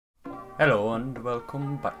Hello and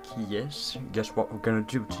welcome back. Yes, guess what we're gonna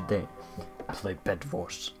do today? Play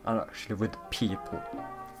Bedwars, and actually with people.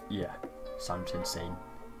 Yeah, sounds insane.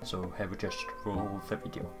 So have we just roll the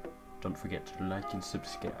video. Don't forget to like and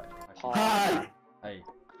subscribe. Hi. Hey.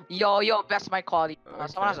 Yo, best my quality.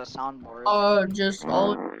 Someone has a soundboard. Just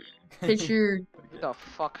all picture. Who the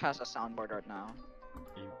fuck has a soundboard right now?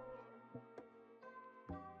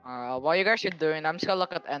 While you guys are doing, I'm just gonna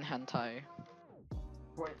look at N hentai.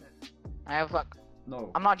 Wait. I have like,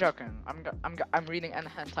 No. I'm not joking. I'm reading N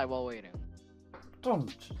hentai while waiting. Don't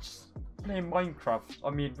just play Minecraft. I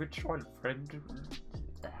mean, we're trying friend.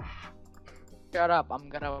 Shut up. I'm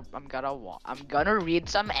gonna read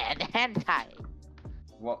some N hentai.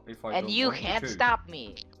 What if I And don't you want can't to? stop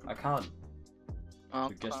me. I can't. So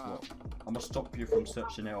guess what? I'm gonna stop you from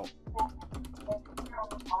searching it up.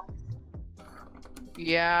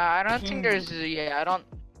 Yeah, I don't Ping. think there's. Yeah, I don't.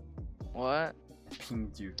 What?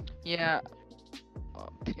 Pinged you. Yeah.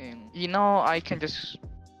 Ping. You know, I can just.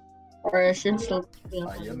 Or I should still.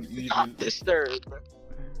 I am evil. Not disturbed.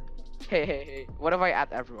 Hey. What if I add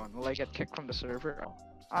everyone? Will I get kicked from the server?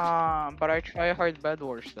 But I try hard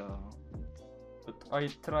Bedwars though. But I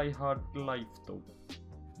try hard life though.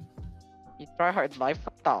 You try hard life?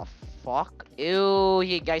 What the fuck? Ew,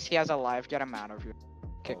 he has a life. Get him out of here.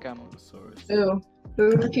 Kick him. Oh, sorry. Ew. Who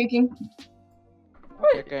are kicking?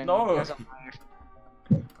 Kick him. He No. has a life.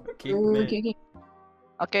 Kick Who are me. kicking?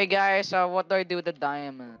 Okay, guys. What do I do with the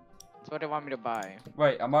diamond? That's what they want me to buy.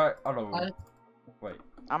 Wait, am I? Oh no. What? Wait.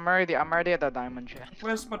 I'm already at the diamond chest.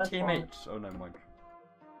 Where's my That's teammates? Oh no, mind.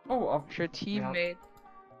 Oh, Your teammate.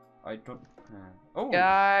 I don't. Oh.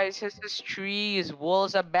 Guys, this is trees.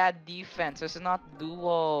 Wool's a bad defense. This is not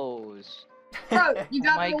duos. Bro, you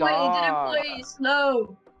got my me away. It God. didn't place.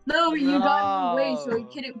 No, you got me away, so he No.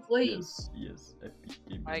 couldn't place. Yes. Epic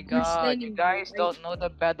game. My You're god, you standing guys right- don't know the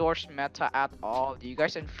Bedwars meta at all. You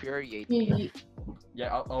guys infuriate me. He-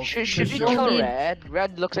 Yeah, I'll Should push we you. kill Don't need- Red?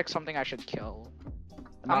 Red looks like something I should kill.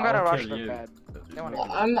 No, I'm gonna I'll rush kill the you. bed. They wanna No,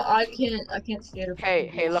 kill I can't stand it.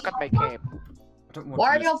 Hey, look at my cape. I don't want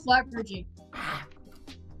Why are to y'all flat bridging?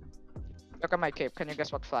 Look at my cape. Can you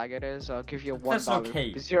guess what flag it is? I'll give you $1. That's not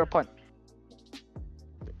cape. 0 point.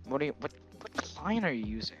 What client are you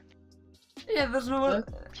using? Yeah, there's no. You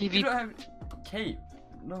PvP. don't have cape.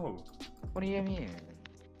 No. What do you mean?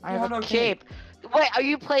 I You have have a no cape. Wait, are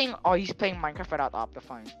you playing? Oh, he's playing Minecraft without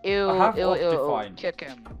Optifine. Ew, I have ew, Optifine. kick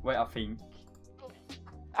him. Wait, I think.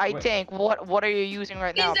 I Wait. think. What are you using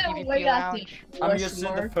right now? He's that PvP way, I Lounge. think. I'm Question using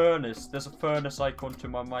the mark. furnace. There's a furnace icon to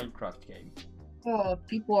my Minecraft game. Oh,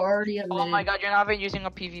 people are already at Oh my god, you're not even using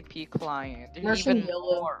a PvP client. You're There's some even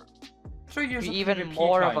yellow. more. So use You're a even PvP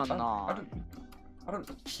more of client. a knob. I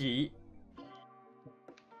don't cheat.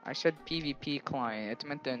 I said PvP client. It's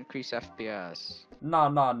meant to increase FPS. No.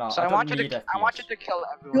 So I I don't want you need to. I FPS. want you to kill You're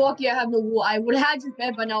everyone. lucky I have no wool. I would have had your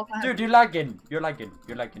bed by now if I had. Dude, you're lagging. You're lagging.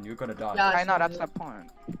 You're gonna die. Yeah. I know that's the point.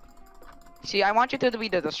 See, I want you to be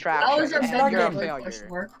the distraction, That was your It's bed. and you're a lagging. Question failure.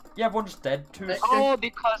 mark. Yeah, one's dead. Two. This- Oh,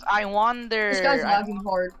 because I wonder. This guy's I- lagging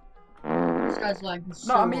hard. This guy's lagging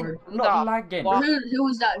so No, I mean hard. not No. lagging. What? Who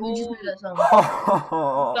was that? Who'd you play that song?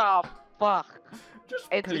 The fuck. Just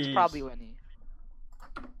It's please. probably Winnie.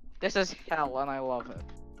 This is hell, and I love it.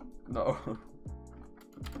 No.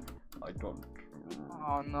 I don't.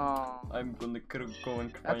 Oh no. I'm gonna go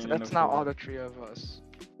and cry. That's not all the three of us.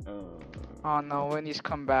 Uh... Oh no, Winnie's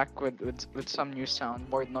come back with some new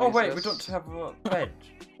soundboard noises. Oh wait, we don't have a bed.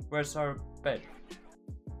 Where's our bed?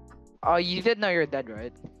 Oh, you did know you're dead,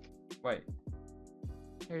 right? Wait.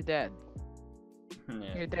 You're dead.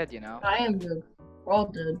 Yeah. You're dead, you know. I am dead. We're all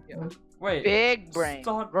dead. Yeah. Wait. Big brain.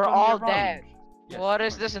 start We're turning all around. dead. Yes, What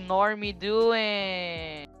is fine. this normie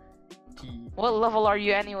doing? What level are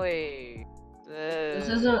you anyway? This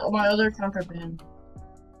isn't my other contraband.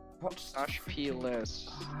 What's Gosh, P-list.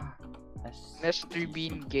 S- Mr.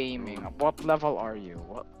 Bean Gaming. What level are you?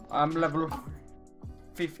 What? I'm level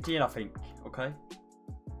 15, I think. Okay.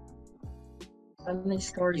 And they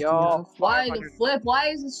started. Yo, Why the 500. flip? Why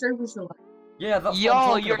is the server so lag? Yeah, that's what I'm Yo,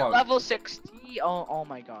 talking you're about. level 60. Oh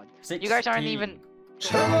my god. You guys aren't 16. even.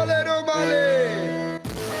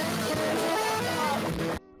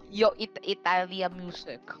 Yo, Italia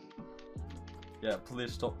music. Yeah,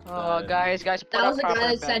 please stop. Guys, put That a was the guy proper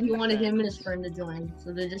that said he bed wanted him and defense. his friend to join.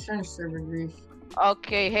 So they're just trying to server grief.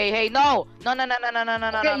 Okay, hey, no, no. Okay,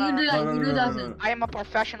 you do that. No, You do no, that. no, then. no. I am a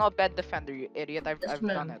professional bed defender, you idiot. I've Yes, done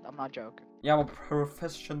ma'am. it. I'm not joking. Yeah, I'm a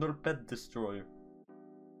professional bed destroyer.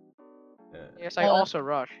 Yes, I Oh. also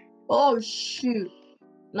rush. Oh shoot!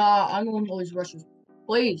 Nah, I'm the one who always rushes.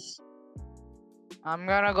 Please. I'm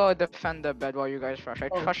gonna go defend the bed while you guys rush. I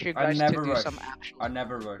Oh. trust you I guys to never do rush. some action. I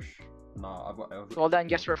never rush. Nah, Well then,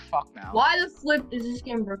 guess we're fucked now. Why the flip is this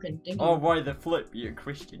game broken? Thank you. Oh, why the flip? You're a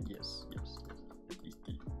Christian, yes.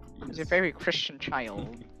 He's a very Christian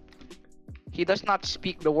child. He does not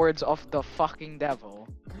speak the words of the fucking devil.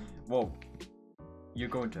 Whoa. You're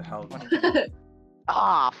going to hell.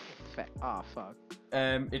 Fuck.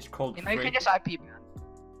 It's called You know, you can just IP man.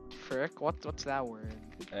 Frick? What's that word?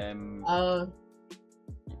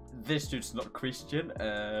 This dude's not Christian.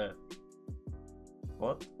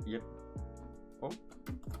 What? Yep.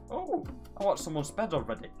 Oh, I want someone's bed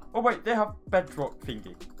already. Oh wait, they have bedrock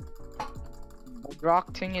thingy.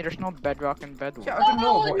 Bedrock thingy? There's no bedrock in Bedwars. Yeah, I don't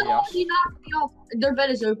know what no, he knocked me off. Their bed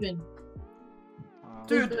is open.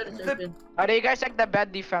 Dude, Their bed is open. How do you guys like the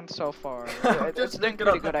bed defense so far? It's Just doing thinking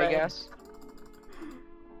pretty of the good, I bed. guess.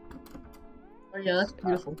 Oh yeah, that's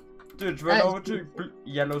beautiful. Dude, run over to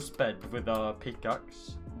yellow's bed with a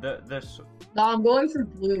pickaxe. This. No, I'm going for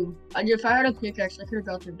blue. If I had a pickaxe, I could have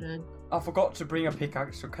got their bed. I forgot to bring a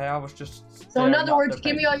pickaxe. Okay, I was just. So in staring other at words, the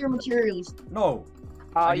give bed. me all your materials. No.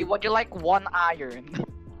 Would you like one iron?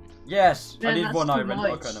 Yes, I Man, need that's one too iron.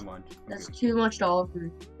 much. Okay, never mind. That's too much to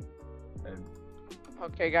offer.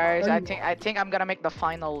 Okay, guys, Oh, I think I'm gonna make the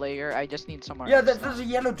final layer. I just need some more. Yeah, there's a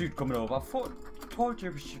yellow dude coming over. Told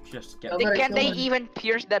you we should just get. Oh, Can kill they him. even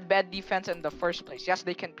pierce the bed defense in the first place? Yes,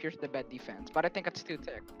 they can pierce the bed defense, but I think it's too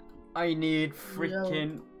thick. I need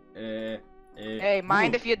freaking. Hey,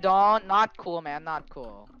 mind if you don't? Not cool, man. Not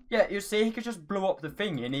cool. Yeah, you see, he could just blow up the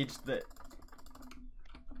thing. He needs the.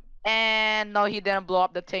 And no, he didn't blow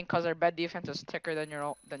up the thing because our bed defense is thicker than your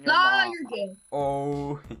Nah, mom. you're gay.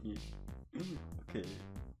 Oh. Okay.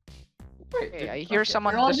 Wait, Hey, I hear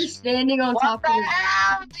someone. You're all just standing on What top the of it.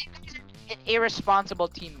 hell? Irresponsible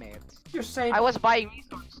teammates. You're saying. I was buying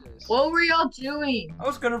resources. What were y'all doing? I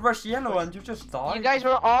was gonna rush yellow and you just died. You guys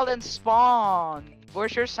were all in spawn.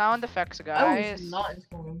 Where's your sound effects, I guys? was not in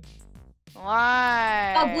spawn.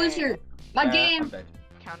 Why? Oh, blue shirt. My I'm game. dead.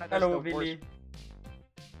 Counted as Hello, the Billy.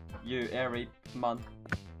 You airy man.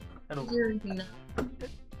 Hello. Is there anything now? worst.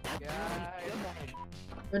 Guys,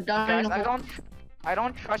 We're dying. I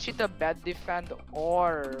don't trust you to bed defend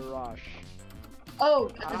or rush.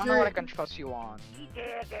 Oh, I don't know what I can trust you on.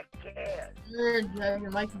 Good, you have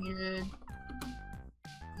your mic muted.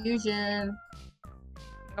 Fusion.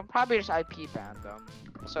 I can probably just IP ban them,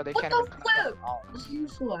 so they What can't the even come flip? out. This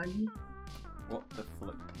is so laggy. What the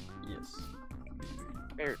flip? Yes.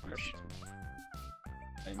 Very Christian.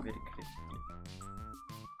 I'm very Christian.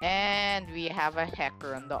 And we have a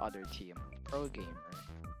hacker on the other team. Pro gamer.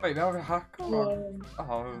 Wait, we have a hacker.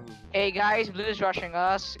 Oh. Hey guys, blue is rushing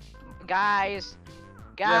us. Guys,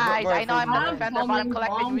 Yeah, but I know I'm the I'm defender, but I'm coming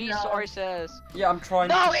collecting from now. resources. Yeah, I'm trying.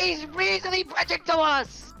 No, to... he's really bridging to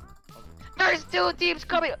us. There's two teams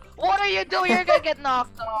coming. What are you doing? You're gonna get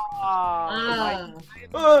knocked off.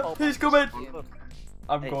 He's coming.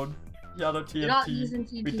 I'm Hey. gone. Yeah, the You're not TNT. using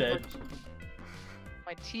TNT. We dead.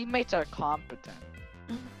 My teammates are competent.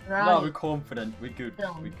 Right. No, we're confident. We're good.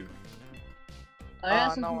 Yeah. We're good. I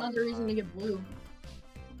have no, another reason to get blue.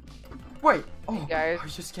 Wait. Oh, guys. you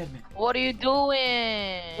just scared me. What are you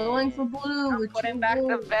doing? Going for blue. I'm with putting two back the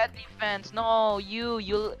blue. bed defense. No, you,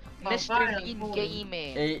 Mr. fine, I'm Bean forward.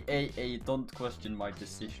 Gaming. Hey, don't question my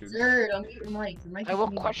decision. Third, I'll mute your mic. Your mic I is will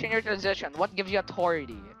muted. question your decision. What gives you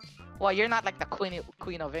authority? Well, you're not like the Queen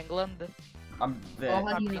of England. I'm the Oh,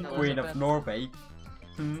 how do you Queen know? Queen of Elizabeth. Norway.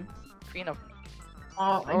 Hmm? Queen of.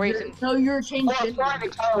 Oh, wait, you're, no, you're changed gender.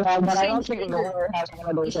 but I don't think Change Norway has one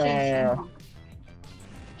of those. Change gender.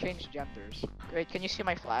 Change genders. Wait, can you see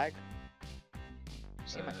my flag?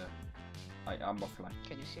 See my. I am a flag.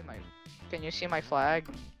 Can you see my? Can you see my flag?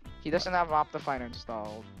 He doesn't have Optifine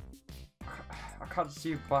installed. I can't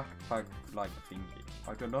see backpack flag thingy.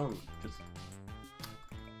 I don't know. Just.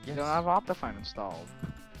 You Yes. don't have Optifine installed.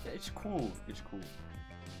 Yeah, it's cool. It's cool.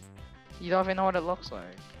 You don't even know what it looks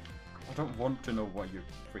like. I don't want to know what you're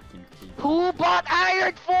freaking keep. Who bought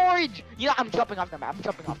Iron Forge? You know, I'm jumping off the map. I'm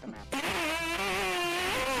jumping off the map.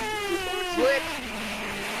 Switch.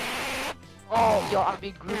 Oh, yo, I'll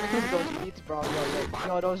be grooving to those beats, bro.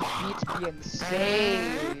 Yo, those beats be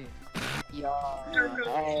insane. Yo,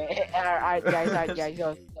 alright, guys,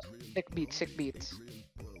 yo, sick beats.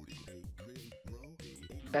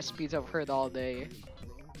 Best beats I've heard all day.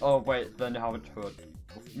 Oh wait, then you haven't heard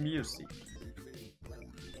of music.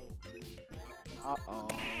 Uh-oh.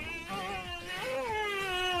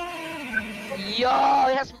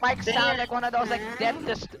 Yo, his mic sounds like one of those like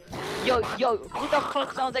dentist. Yo, who the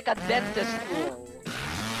fuck sounds like a dentist tool?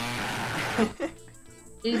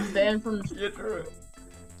 He's banned from the Yeah, true.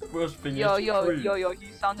 The worst thing Yo, is free.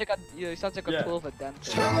 he sounds like a Yeah. tool of a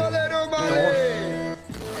dentist.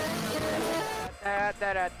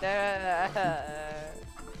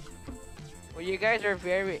 Well, you guys are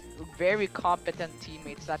very, very competent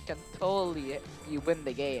teammates that can totally you win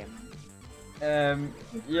the game.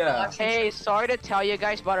 Yeah. Hey, sorry to tell you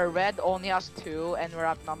guys, but a red only has 2, and we're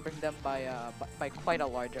outnumbering them by quite a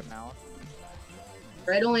large amount.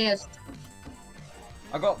 Red only has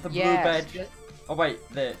I got the blue Yes. badge. Oh wait,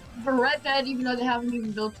 there. for red bed, even though they haven't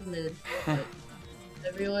even built a mid.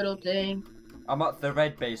 Every little thing. I'm at the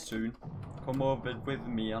red base soon. Come over with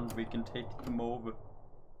me and we can take them over.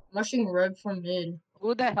 Rushing red from mid.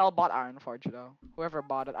 Who the hell bought Iron Forge though? Whoever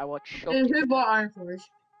bought it, I will choke Hey, you. who bought Iron Forge?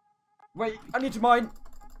 Wait, I need to mine.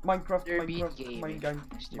 Minecraft, You're being Minecraft, gaming. mine gang.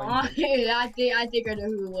 Mr. Mine gang. Yeah, I think I know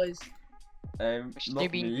who it was. Mr.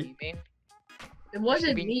 Not Bean me. Gaming. It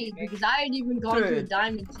wasn't Bean me Gaming. because I had even gone to a Dude.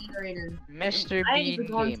 diamond generator. Mr. I ain't even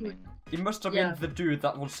Bean gone to Gaming. He must have Yeah. been the dude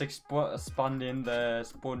that was expanding the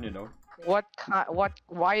spawn, you know.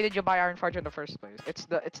 Why did you buy Iron Forge in the first place? It's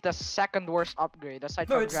the second worst upgrade aside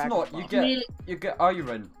No, from it's Dragon not. Ball. You get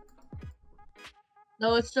iron.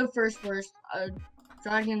 No, it's the first worst.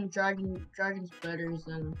 Dragon's better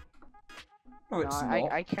than. No, it's No,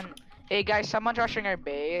 not. I can. Hey guys, someone's rushing our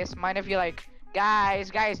base. Mind if you like, guys,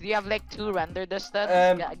 do you have like 2 render distance?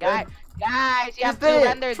 Guys, you have 2 they?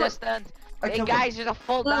 render distance. I Hey killed guys, there's a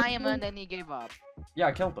full Look, diamond and he gave up. Yeah,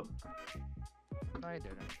 I killed them. No, you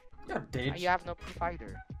didn't. Yeah, I did. You have no proof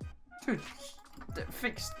either. Dude,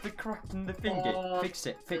 fix the crack in the thingy. Fix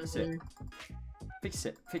it. Fix it. Fix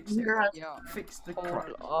it. Fix it. Yeah. Fix the crack.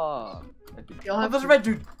 Oh. You'll Oh, have there's a to- red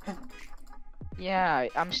dude. Yeah,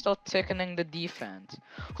 I'm still thickening the defense.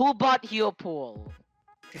 Who bought Heopool?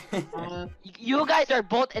 You guys are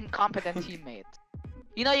both incompetent teammates.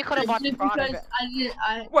 You know you could have bought It's Prawn. because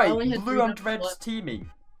I only Wait, had blue 3 and diamonds red's left.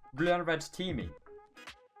 teaming. Blue and red's teaming.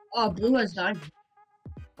 Oh, blue has diamond.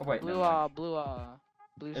 Oh wait, Blue, never mind.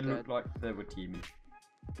 blue's It dead. looked like they were teaming.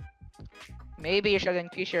 Maybe you should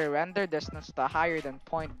increase your render distance to higher than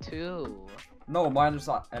 0.2. No, mine was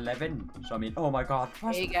at 11. So I mean, oh my god.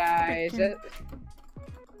 what's Hey the guys, frickin-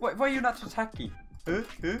 Why are you not attacking?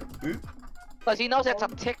 because he knows it's a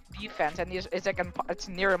tick defense and it's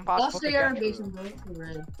near impossible Also, to your get base through. and both for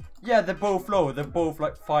red. Yeah, they're both low. They're both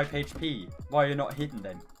like 5 HP. Why are you not hitting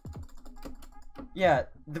them? Yeah,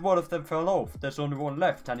 one of them fell off. There's only one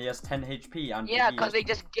left, and he has 10 HP. And Yeah, he because has- they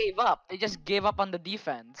just gave up. They just gave up on the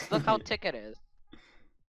defense. Look how tick it is.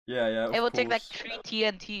 Yeah. It will take like course. 3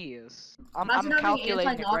 TNTs. I'm Imagine having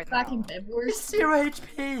calculating it right anti-knockback now. in Bedwars. It's 0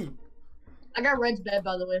 HP. I got red's bed,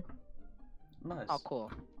 by the way. Nice. Oh,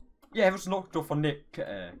 cool. Yeah, it was knocked off on Nick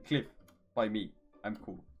Cliff by me. I'm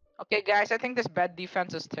cool. Okay, guys, I think this bed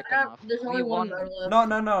defense is thick enough. There's only We one won. more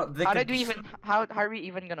left. No. They How could- did we even? How are we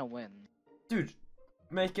even gonna win? Dude,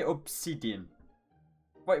 make it obsidian.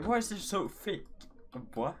 Wait, why is this so thick?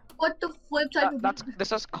 What? What the flip type of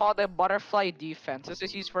This is called a butterfly defense. This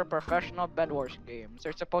is used for professional Bedwars games.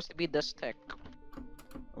 They're supposed to be this thick.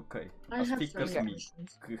 Okay. I As have thick so as many me.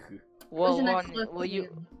 questions. Well, Where's the next one, left will you?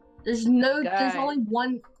 here? There's no. Guys. There's only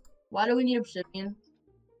one. Why do we need obsidian?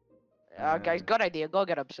 Guys, good idea. Go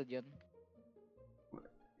get obsidian.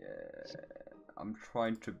 I'm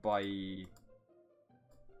trying to buy.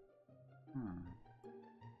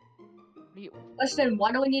 Listen,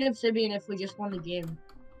 why do we need obsidian if we just won the game?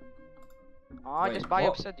 Oh, Wait, just buy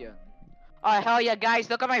what? obsidian. Oh hell yeah, guys!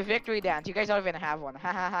 Look at my victory dance. You guys don't even have one.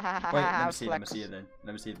 Ha ha ha ha ha. Wait, let me Flex. see it then.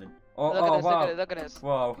 Let me see it then. Oh, Look at this. wow. Look at this.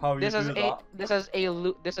 Wow, how This you is do a that?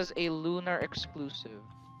 this is a lunar exclusive.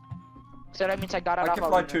 So that means I got it I off can a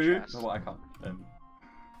fly lunar too. chest. No, I can't.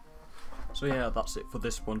 So yeah, that's it for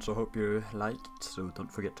this one. So hope you liked. So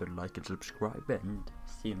don't forget to like and subscribe, and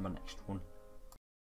see you in my next one.